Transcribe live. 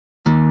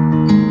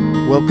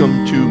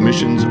Welcome to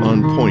Missions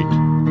on Point,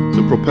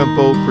 the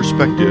Propempo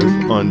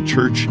perspective on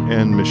church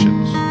and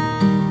missions.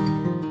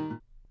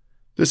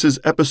 This is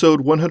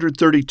episode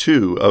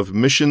 132 of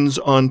Missions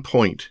on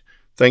Point.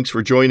 Thanks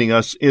for joining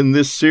us in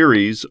this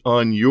series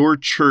on Your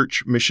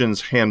Church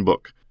Missions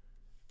Handbook.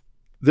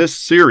 This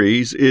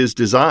series is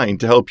designed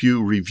to help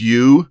you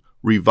review,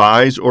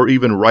 revise, or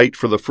even write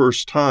for the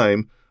first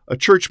time a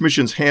church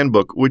missions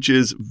handbook, which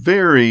is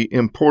very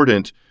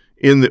important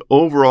in the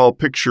overall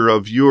picture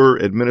of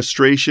your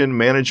administration,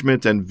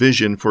 management, and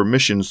vision for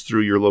missions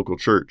through your local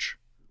church.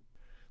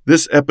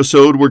 This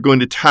episode, we're going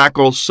to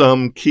tackle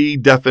some key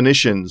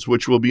definitions,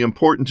 which will be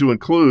important to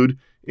include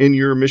in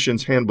your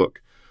missions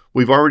handbook.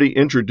 We've already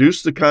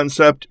introduced the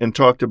concept and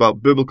talked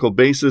about biblical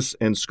basis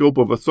and scope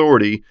of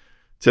authority.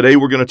 Today,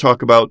 we're going to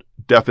talk about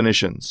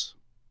definitions.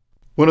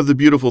 One of the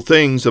beautiful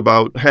things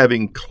about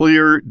having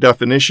clear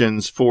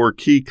definitions for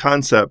key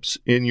concepts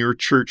in your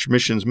church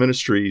missions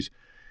ministries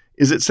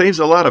is it saves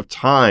a lot of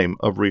time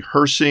of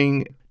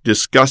rehearsing,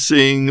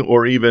 discussing,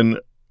 or even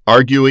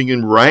arguing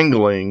and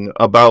wrangling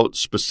about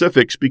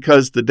specifics,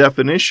 because the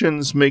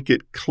definitions make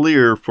it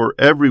clear for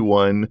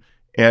everyone,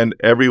 and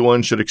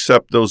everyone should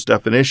accept those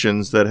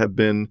definitions that have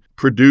been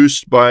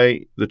produced by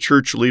the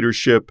church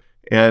leadership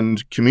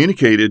and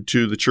communicated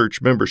to the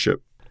church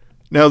membership.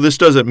 Now, this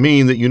doesn't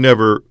mean that you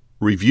never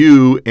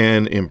review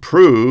and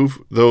improve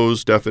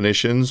those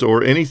definitions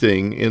or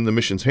anything in the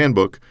missions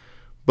handbook,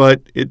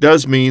 but it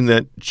does mean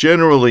that,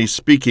 generally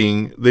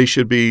speaking, they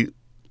should be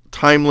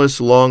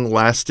timeless,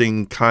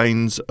 long-lasting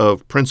kinds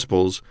of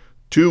principles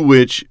to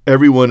which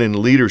everyone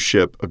in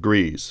leadership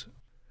agrees.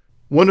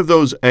 One of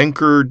those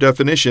anchor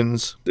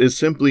definitions is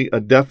simply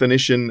a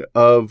definition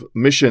of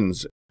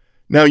missions.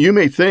 Now, you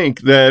may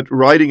think that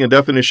writing a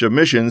definition of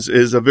missions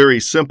is a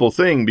very simple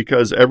thing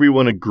because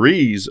everyone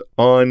agrees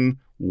on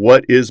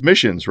what is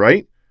missions,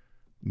 right?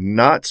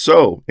 Not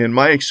so. In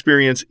my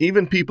experience,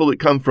 even people that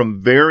come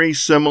from very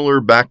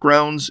similar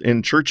backgrounds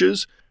in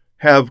churches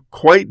have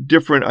quite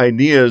different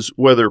ideas,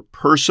 whether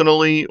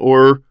personally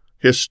or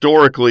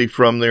historically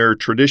from their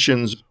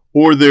traditions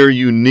or their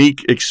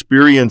unique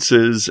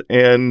experiences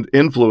and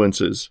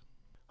influences.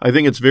 I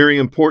think it's very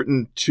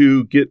important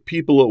to get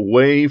people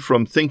away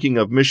from thinking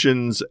of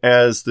missions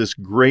as this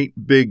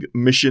great big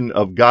mission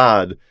of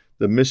God,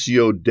 the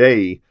Missio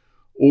Dei,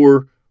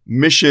 or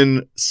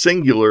mission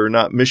singular,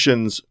 not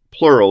missions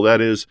plural.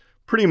 That is,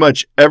 pretty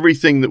much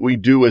everything that we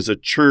do as a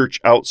church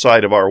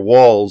outside of our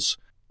walls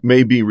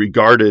may be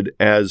regarded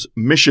as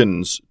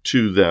missions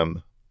to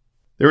them.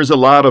 There is a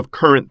lot of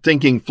current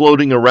thinking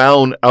floating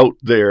around out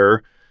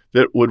there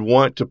that would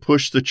want to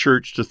push the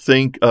church to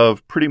think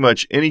of pretty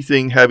much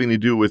anything having to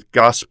do with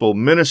gospel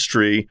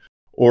ministry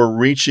or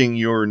reaching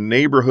your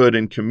neighborhood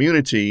and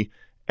community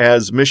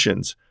as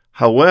missions.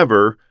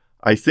 However,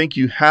 I think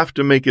you have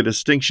to make a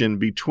distinction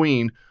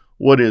between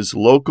what is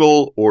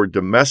local or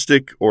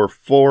domestic or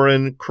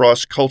foreign,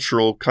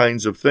 cross-cultural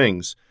kinds of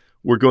things.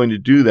 We're going to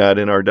do that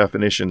in our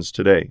definitions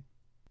today.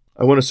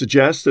 I want to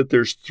suggest that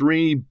there's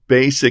three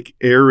basic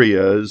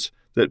areas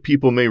that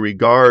people may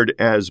regard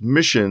as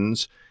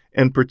missions,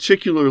 and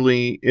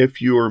particularly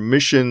if your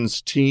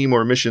missions team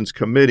or missions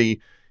committee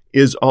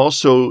is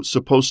also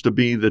supposed to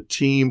be the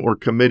team or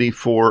committee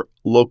for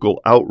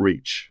local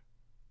outreach.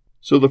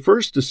 So the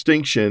first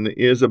distinction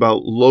is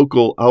about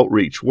local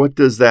outreach. What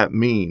does that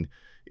mean?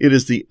 It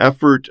is the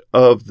effort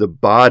of the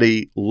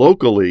body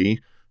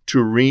locally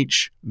to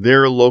reach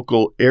their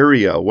local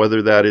area,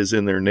 whether that is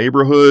in their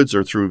neighborhoods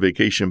or through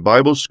Vacation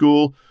Bible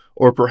School,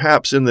 or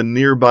perhaps in the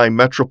nearby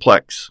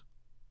Metroplex.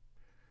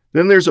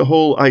 Then there's a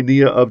whole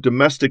idea of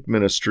domestic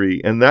ministry,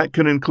 and that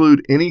can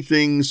include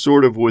anything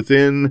sort of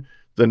within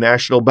the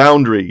national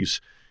boundaries.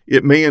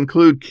 It may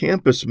include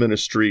campus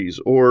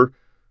ministries or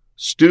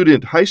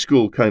student high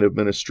school kind of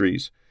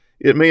ministries.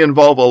 It may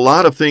involve a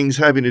lot of things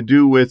having to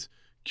do with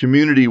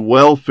community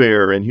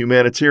welfare and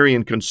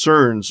humanitarian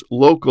concerns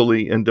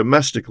locally and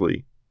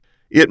domestically.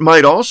 It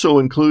might also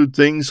include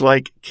things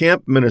like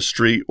camp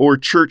ministry or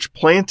church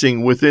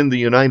planting within the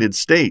United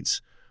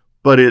States,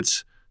 but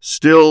it's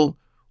still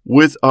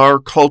with our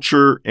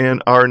culture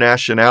and our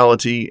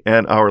nationality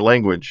and our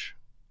language.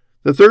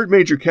 The third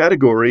major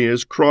category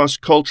is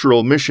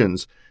cross-cultural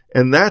missions,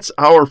 and that's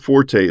our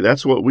forte.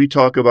 That's what we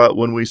talk about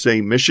when we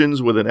say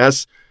missions with an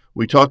S.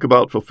 We talk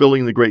about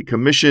fulfilling the Great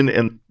Commission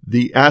and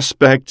the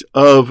aspect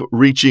of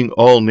reaching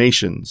all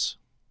nations.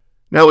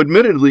 Now,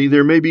 admittedly,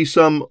 there may be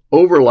some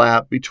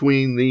overlap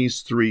between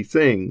these three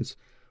things.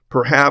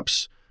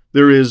 Perhaps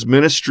there is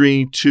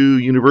ministry to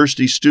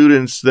university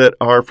students that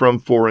are from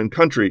foreign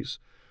countries.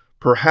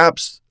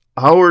 Perhaps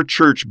our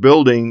church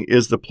building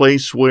is the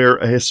place where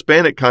a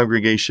Hispanic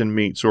congregation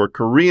meets, or a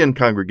Korean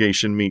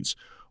congregation meets,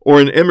 or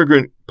an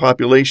immigrant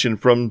population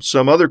from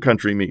some other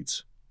country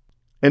meets.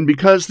 And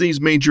because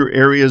these major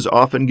areas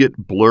often get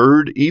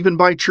blurred, even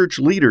by church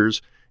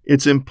leaders,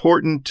 it's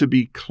important to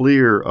be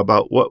clear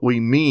about what we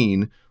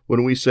mean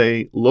when we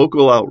say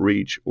local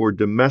outreach or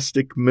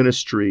domestic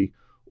ministry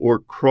or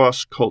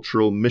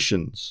cross-cultural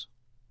missions.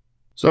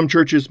 Some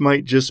churches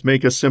might just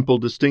make a simple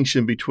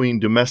distinction between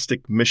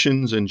domestic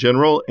missions in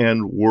general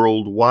and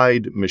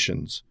worldwide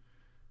missions.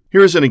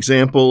 Here's an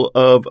example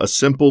of a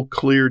simple,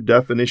 clear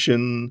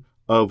definition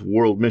of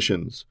world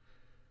missions.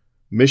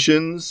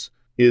 Missions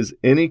is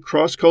any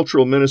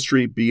cross-cultural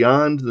ministry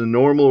beyond the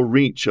normal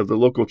reach of the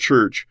local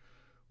church,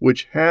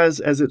 which has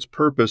as its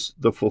purpose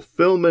the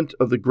fulfillment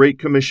of the Great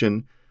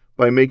Commission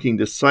by making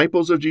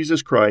disciples of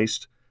Jesus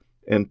Christ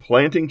and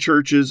planting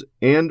churches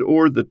and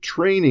or the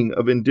training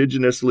of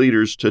indigenous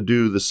leaders to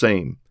do the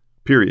same,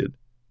 period.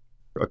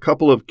 A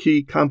couple of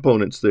key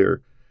components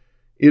there.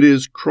 It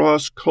is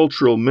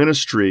cross-cultural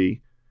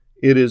ministry.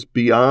 It is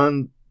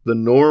beyond the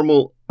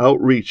normal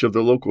outreach of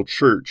the local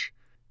church.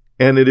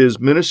 And it is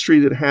ministry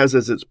that has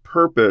as its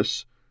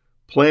purpose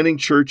planting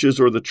churches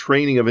or the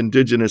training of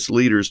indigenous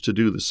leaders to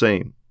do the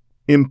same.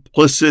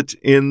 Implicit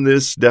in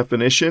this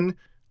definition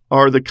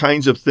are the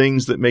kinds of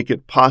things that make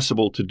it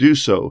possible to do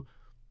so.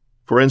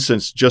 For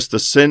instance, just the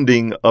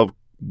sending of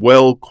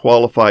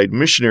well-qualified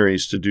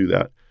missionaries to do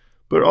that,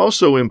 but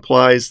also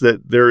implies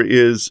that there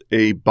is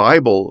a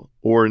Bible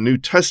or a New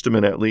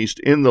Testament, at least,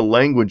 in the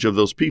language of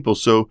those people,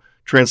 so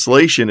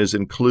translation is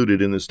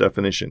included in this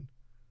definition.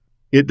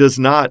 It does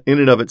not, in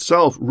and of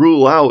itself,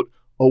 rule out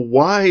a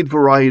wide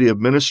variety of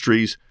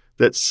ministries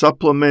that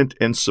supplement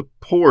and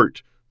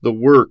support the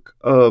work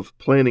of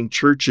planting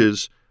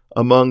churches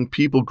among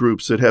people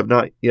groups that have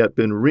not yet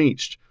been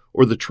reached,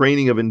 or the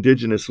training of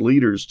indigenous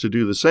leaders to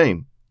do the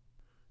same.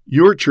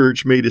 Your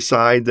church may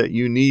decide that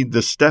you need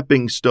the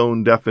stepping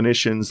stone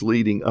definitions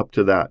leading up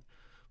to that.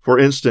 For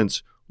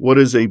instance, what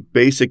is a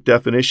basic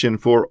definition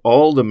for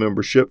all the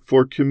membership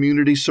for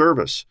community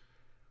service?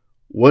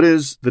 What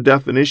is the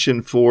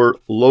definition for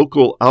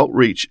local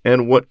outreach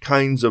and what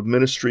kinds of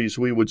ministries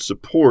we would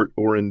support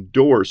or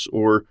endorse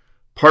or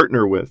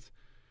partner with?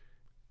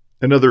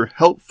 Another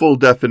helpful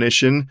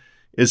definition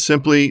is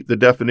simply the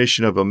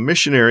definition of a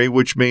missionary,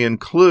 which may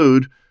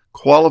include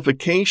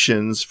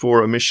qualifications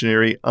for a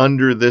missionary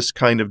under this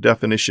kind of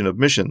definition of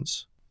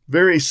missions.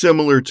 Very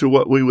similar to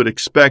what we would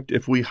expect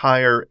if we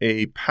hire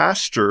a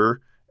pastor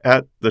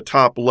at the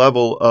top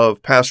level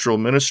of pastoral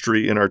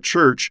ministry in our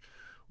church,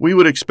 we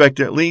would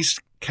expect at least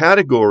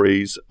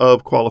categories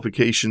of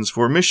qualifications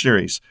for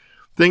missionaries.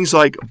 Things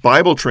like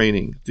Bible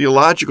training,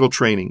 theological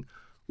training,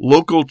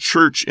 local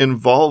church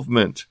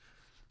involvement,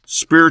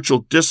 spiritual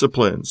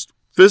disciplines,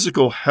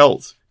 physical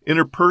health,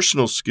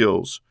 interpersonal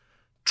skills,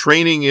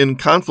 training in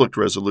conflict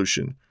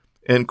resolution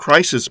and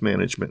crisis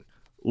management,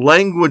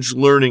 language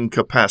learning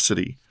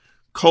capacity,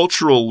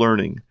 cultural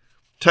learning,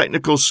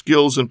 technical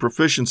skills and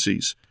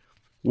proficiencies,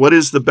 what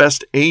is the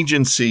best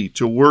agency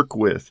to work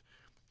with,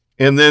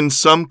 and then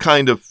some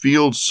kind of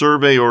field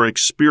survey or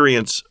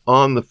experience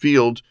on the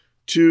field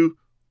to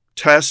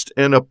test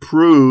and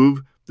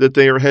approve that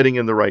they are heading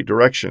in the right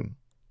direction.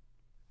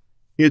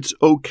 It's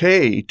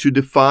okay to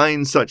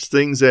define such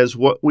things as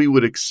what we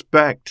would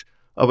expect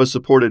of a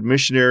supported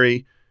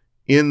missionary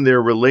in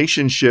their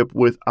relationship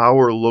with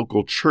our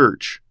local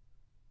church.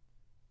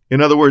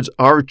 In other words,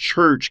 our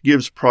church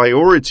gives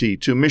priority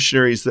to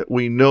missionaries that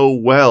we know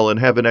well and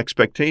have an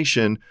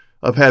expectation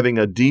of having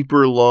a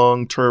deeper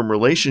long-term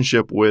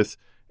relationship with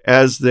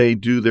as they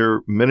do their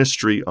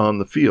ministry on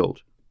the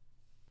field.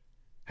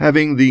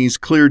 Having these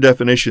clear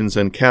definitions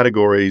and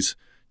categories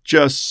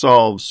just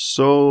solves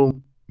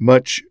so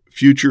much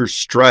future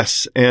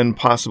stress and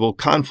possible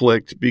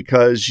conflict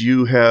because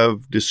you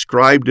have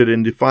described it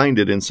and defined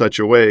it in such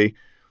a way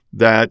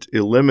that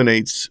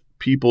eliminates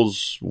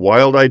people's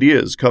wild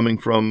ideas coming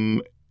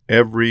from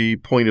every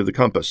point of the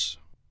compass.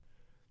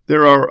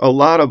 There are a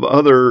lot of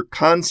other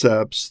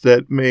concepts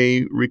that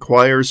may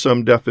require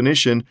some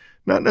definition,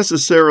 not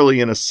necessarily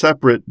in a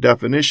separate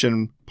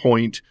definition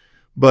point,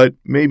 but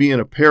maybe in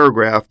a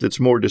paragraph that's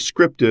more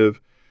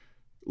descriptive,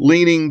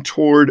 leaning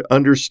toward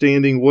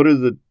understanding what are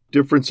the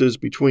differences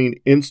between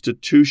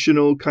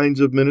institutional kinds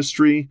of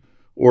ministry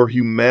or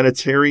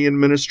humanitarian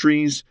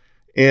ministries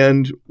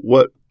and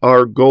what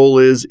our goal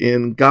is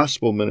in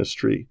gospel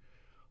ministry.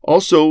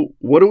 Also,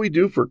 what do we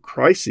do for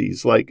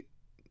crises like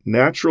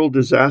natural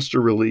disaster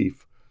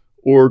relief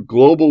or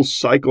global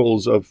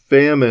cycles of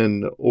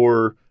famine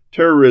or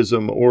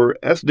terrorism or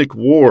ethnic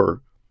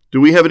war?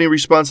 Do we have any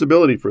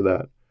responsibility for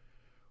that?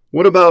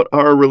 What about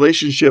our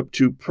relationship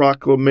to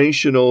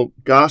proclamational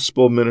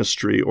gospel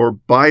ministry or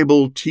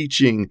Bible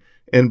teaching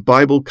and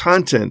Bible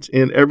content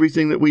in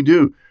everything that we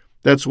do?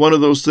 That's one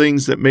of those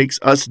things that makes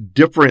us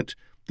different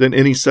than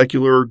any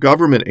secular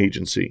government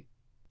agency.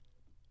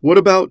 What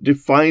about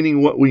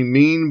defining what we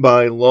mean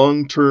by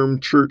long-term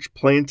church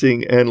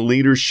planting and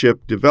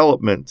leadership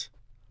development?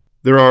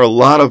 There are a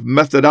lot of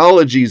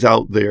methodologies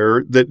out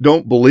there that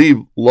don't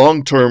believe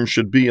long-term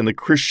should be in the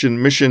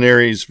Christian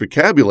missionary's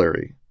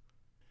vocabulary.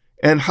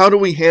 And how do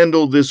we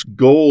handle this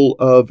goal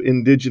of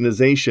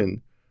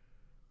indigenization?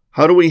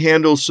 How do we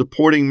handle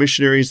supporting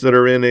missionaries that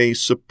are in a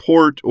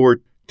support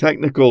or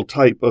technical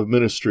type of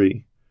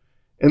ministry?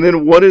 And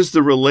then what is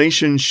the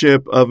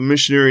relationship of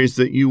missionaries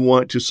that you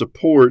want to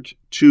support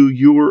to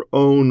your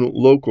own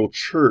local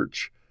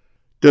church?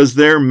 Does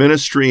their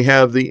ministry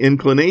have the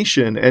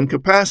inclination and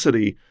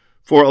capacity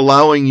for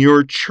allowing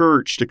your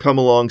church to come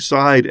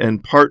alongside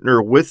and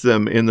partner with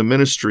them in the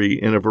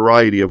ministry in a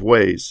variety of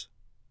ways?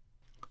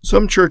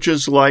 Some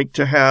churches like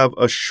to have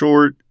a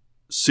short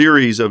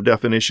series of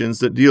definitions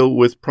that deal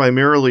with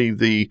primarily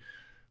the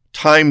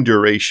time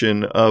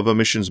duration of a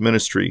missions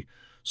ministry.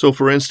 So,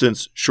 for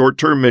instance,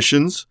 short-term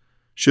missions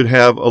should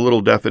have a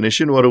little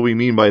definition. What do we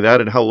mean by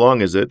that, and how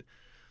long is it?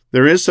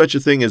 There is such a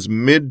thing as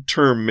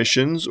mid-term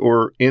missions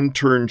or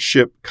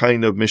internship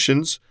kind of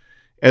missions,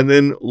 and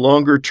then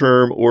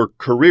longer-term or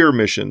career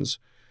missions.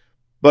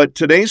 But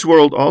today's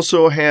world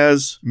also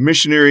has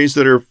missionaries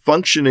that are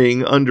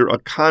functioning under a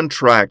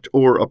contract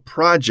or a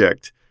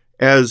project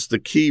as the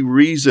key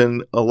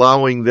reason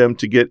allowing them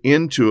to get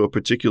into a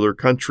particular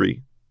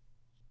country.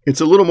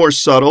 It's a little more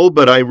subtle,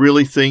 but I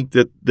really think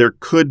that there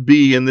could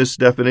be in this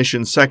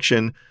definition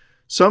section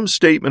some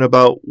statement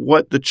about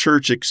what the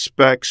church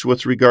expects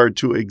with regard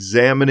to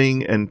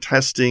examining and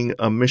testing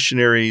a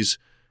missionary's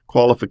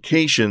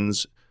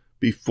qualifications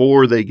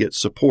before they get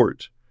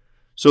support.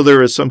 So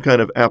there is some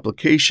kind of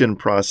application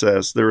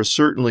process. There are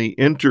certainly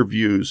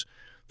interviews.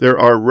 There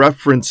are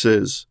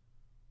references.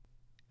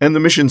 And the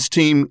missions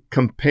team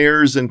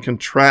compares and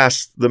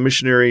contrasts the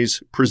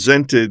missionary's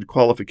presented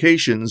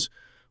qualifications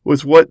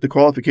with what the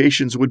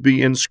qualifications would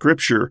be in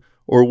Scripture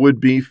or would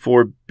be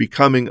for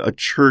becoming a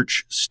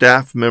church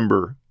staff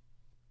member.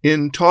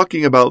 In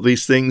talking about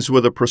these things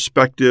with a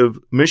prospective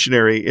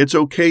missionary, it's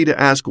okay to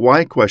ask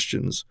why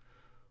questions.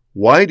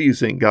 Why do you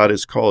think God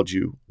has called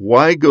you?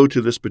 Why go to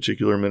this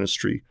particular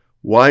ministry?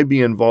 Why be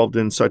involved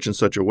in such and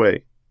such a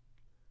way?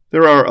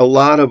 There are a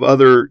lot of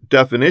other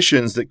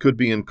definitions that could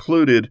be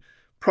included,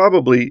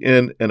 probably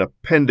in an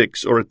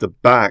appendix or at the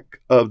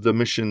back of the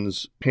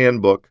missions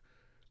handbook,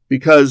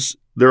 because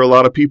there are a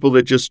lot of people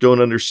that just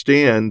don't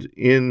understand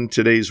in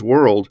today's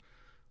world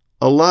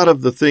a lot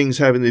of the things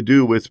having to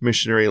do with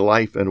missionary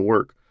life and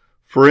work.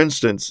 For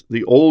instance,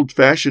 the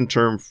old-fashioned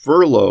term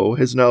furlough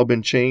has now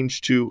been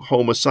changed to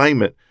home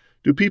assignment.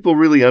 Do people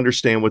really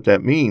understand what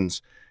that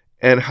means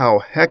and how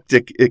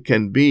hectic it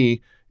can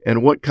be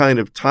and what kind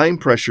of time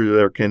pressure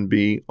there can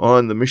be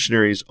on the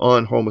missionaries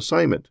on home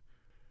assignment?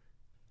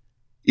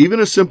 Even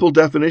a simple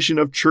definition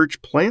of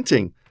church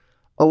planting.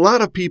 A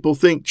lot of people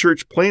think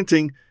church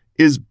planting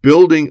is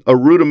building a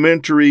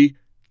rudimentary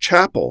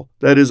chapel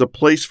that is a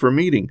place for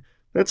meeting.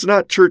 That's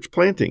not church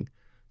planting.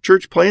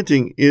 Church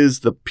planting is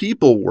the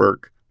people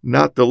work,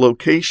 not the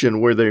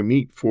location where they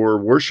meet for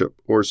worship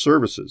or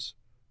services.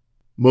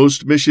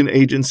 Most mission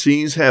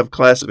agencies have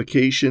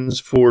classifications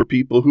for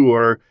people who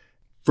are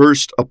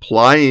first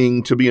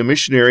applying to be a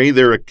missionary.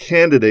 They're a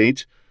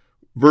candidate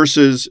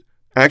versus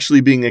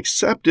actually being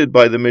accepted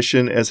by the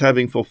mission as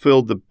having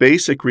fulfilled the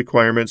basic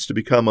requirements to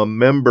become a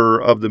member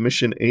of the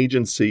mission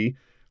agency.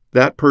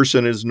 That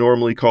person is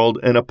normally called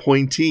an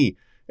appointee,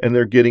 and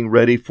they're getting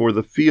ready for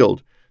the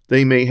field.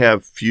 They may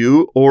have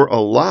few or a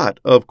lot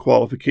of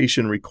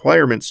qualification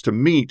requirements to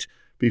meet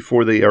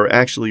before they are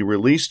actually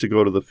released to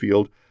go to the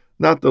field,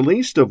 not the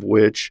least of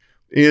which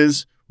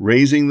is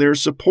raising their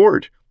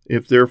support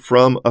if they're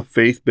from a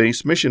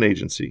faith-based mission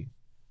agency.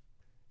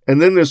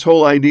 And then this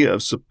whole idea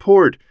of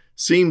support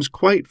seems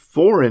quite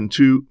foreign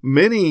to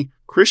many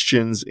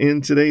Christians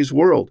in today's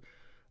world,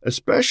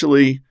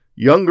 especially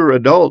younger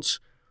adults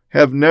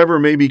have never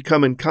maybe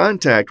come in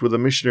contact with a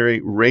missionary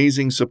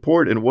raising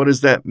support. And what does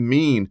that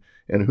mean?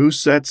 And who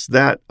sets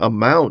that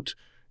amount?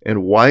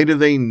 And why do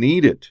they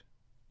need it?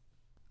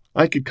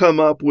 I could come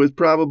up with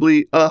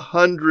probably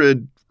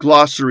 100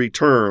 glossary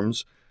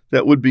terms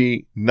that would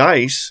be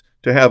nice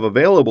to have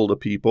available to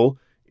people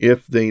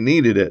if they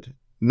needed it.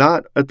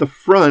 Not at the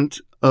front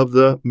of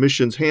the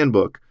missions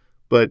handbook,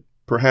 but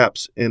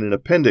perhaps in an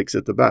appendix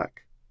at the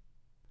back.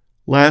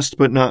 Last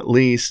but not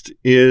least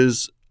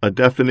is a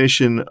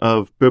definition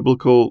of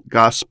biblical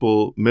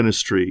gospel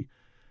ministry.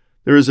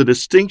 There is a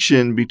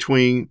distinction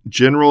between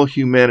general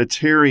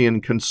humanitarian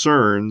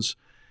concerns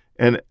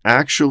and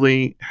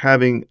actually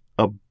having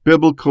a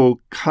biblical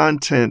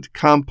content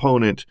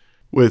component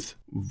with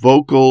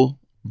vocal,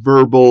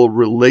 verbal,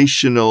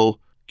 relational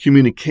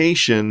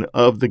communication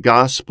of the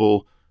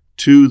gospel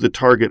to the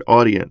target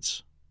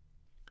audience.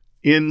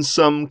 In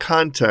some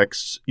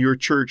contexts, your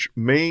church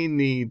may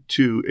need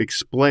to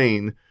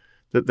explain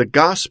that the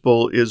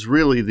gospel is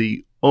really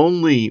the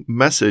only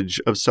message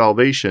of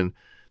salvation.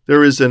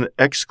 There is an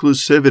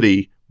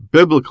exclusivity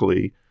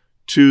biblically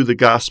to the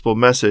gospel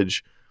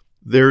message.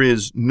 There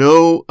is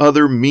no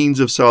other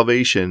means of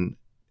salvation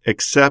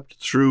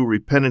except through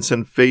repentance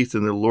and faith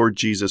in the Lord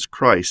Jesus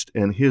Christ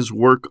and his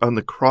work on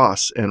the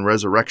cross and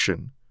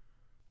resurrection.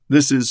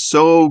 This is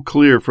so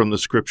clear from the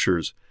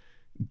scriptures.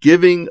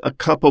 Giving a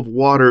cup of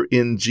water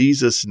in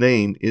Jesus'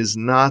 name is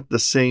not the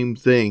same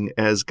thing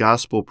as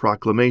gospel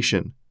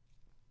proclamation.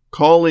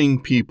 Calling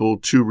people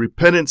to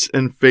repentance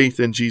and faith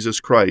in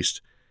Jesus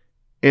Christ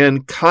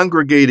and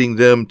congregating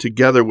them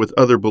together with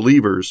other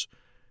believers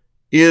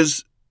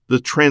is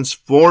the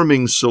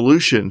transforming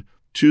solution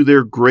to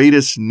their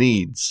greatest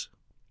needs.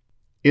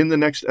 In the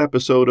next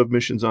episode of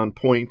Missions on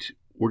Point,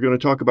 we're going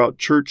to talk about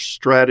church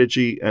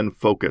strategy and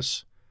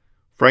focus.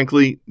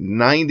 Frankly,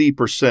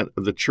 90%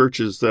 of the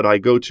churches that I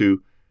go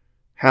to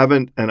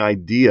haven't an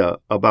idea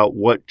about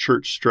what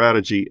church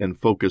strategy and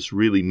focus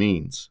really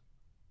means.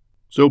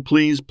 So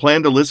please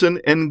plan to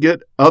listen and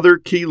get other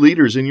key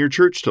leaders in your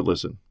church to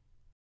listen.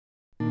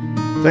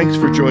 Thanks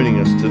for joining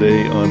us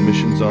today on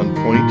Missions on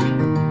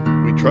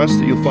Point. We trust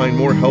that you'll find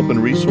more help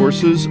and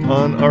resources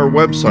on our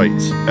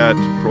websites at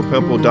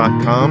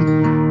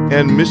propempo.com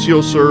and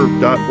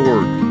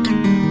missioserve.org.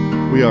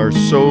 We are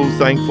so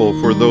thankful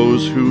for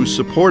those who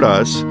support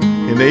us,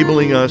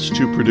 enabling us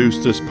to produce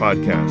this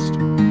podcast.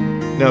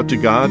 Now to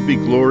God be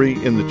glory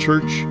in the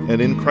church and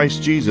in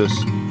Christ Jesus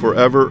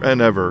forever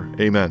and ever.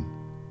 Amen.